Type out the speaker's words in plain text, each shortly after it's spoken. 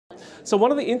So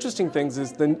one of the interesting things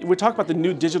is we talk about the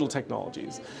new digital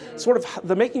technologies. Sort of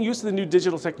the making use of the new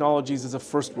digital technologies is a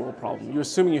first world problem. You're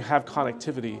assuming you have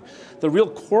connectivity. The real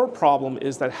core problem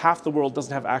is that half the world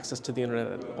doesn't have access to the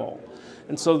internet at all.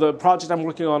 And so the project I'm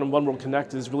working on in One World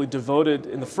Connected is really devoted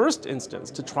in the first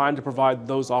instance to trying to provide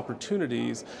those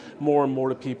opportunities more and more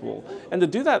to people. And to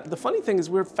do that, the funny thing is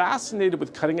we're fascinated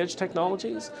with cutting edge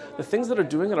technologies. The things that are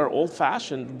doing it are old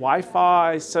fashioned.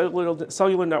 Wi-Fi,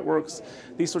 cellular networks,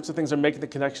 these sorts of things are making the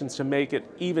connections to make it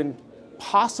even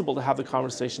possible to have the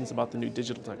conversations about the new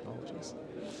digital technologies.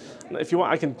 If you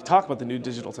want, I can talk about the new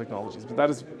digital technologies, but that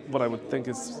is what I would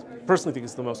personally think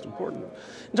is the most important.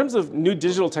 In terms of new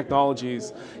digital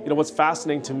technologies, what's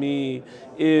fascinating to me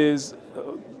is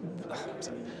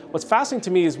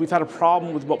we've had a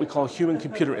problem with what we call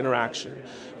human-computer interaction,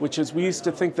 which is we used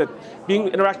to think that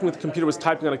interacting with a computer was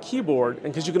typing on a keyboard,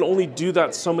 and because you can only do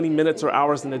that so many minutes or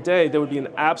hours in a day, there would be an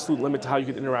absolute limit to how you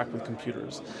could interact with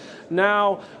computers.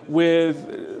 Now,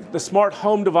 with the smart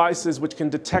home devices, which can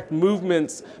detect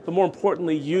movements, but more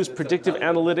importantly, use predictive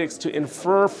analytics to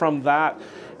infer from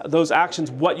those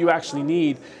actions what you actually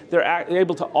need, they're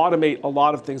able to automate a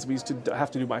lot of things we used to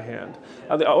have to do by hand.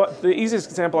 The easiest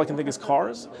example I can think is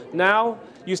cars. Now,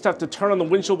 you used to have to turn on the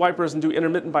windshield wipers and do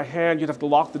intermittent by hand. You'd have to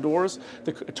lock the doors,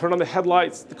 turn on the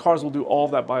headlights. The cars will do all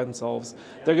of that by themselves.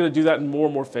 They're going to do that in more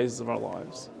and more phases of our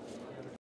lives.